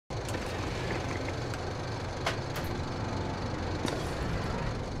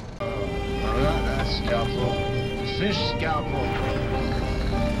scalpel. Fish scalpel.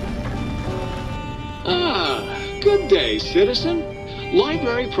 Ah, good day, citizen.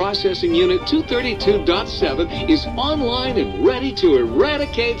 Library Processing Unit 232.7 is online and ready to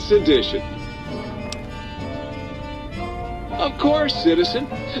eradicate sedition. Of course, citizen.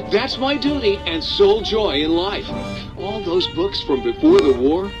 That's my duty and sole joy in life. All those books from before the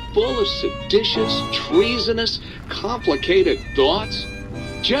war, full of seditious, treasonous, complicated thoughts.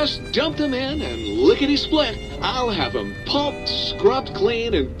 Just dump them in and lickety-split. I'll have them pulped, scrubbed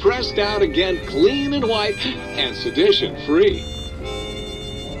clean, and pressed out again clean and white and sedition-free.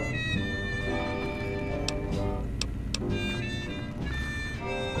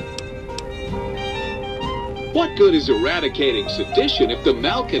 What good is eradicating sedition if the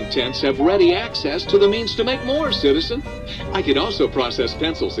malcontents have ready access to the means to make more, citizen? I could also process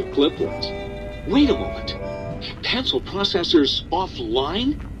pencils and clipboards. Wait a moment. Pencil processors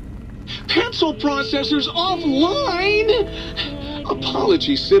offline? Pencil processors offline?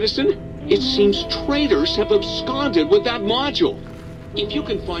 Apologies, citizen. It seems traitors have absconded with that module. If you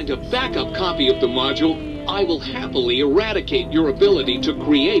can find a backup copy of the module, I will happily eradicate your ability to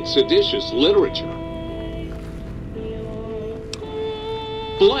create seditious literature.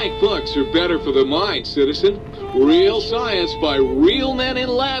 Blank books are better for the mind, citizen. Real science by real men in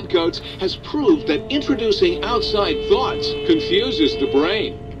lab coats has proved that introducing outside thoughts confuses the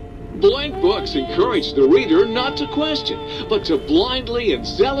brain. Blank books encourage the reader not to question, but to blindly and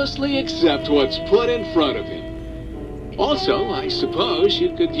zealously accept what's put in front of him. Also, I suppose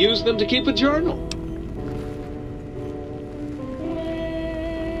you could use them to keep a journal.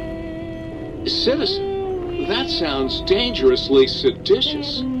 Citizen, that sounds dangerously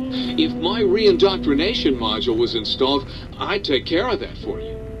seditious. If my re-indoctrination module was installed, I'd take care of that for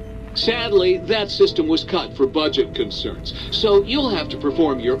you. Sadly, that system was cut for budget concerns, so you'll have to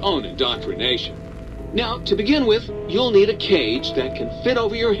perform your own indoctrination. Now, to begin with, you'll need a cage that can fit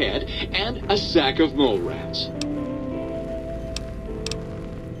over your head and a sack of mole rats.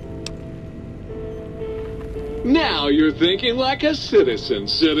 Now you're thinking like a citizen,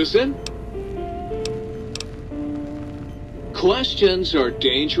 citizen. Questions are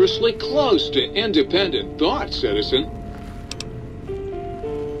dangerously close to independent thought, citizen.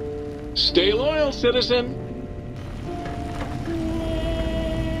 Stay loyal, citizen.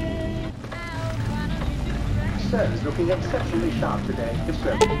 Sir is looking exceptionally sharp today. Yes,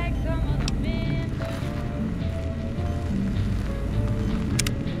 sir.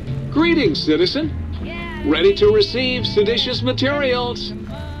 Greetings, citizen. Ready to receive seditious materials.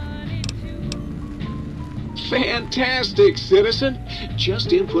 Fantastic, citizen.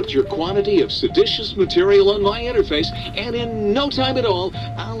 Just input your quantity of seditious material on my interface, and in no time at all,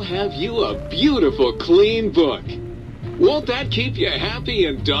 I'll have you a beautiful, clean book. Won't that keep you happy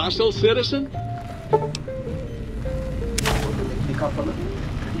and docile, citizen?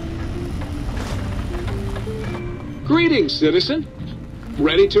 Greetings, citizen.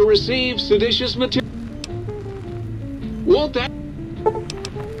 Ready to receive seditious material? Won't that...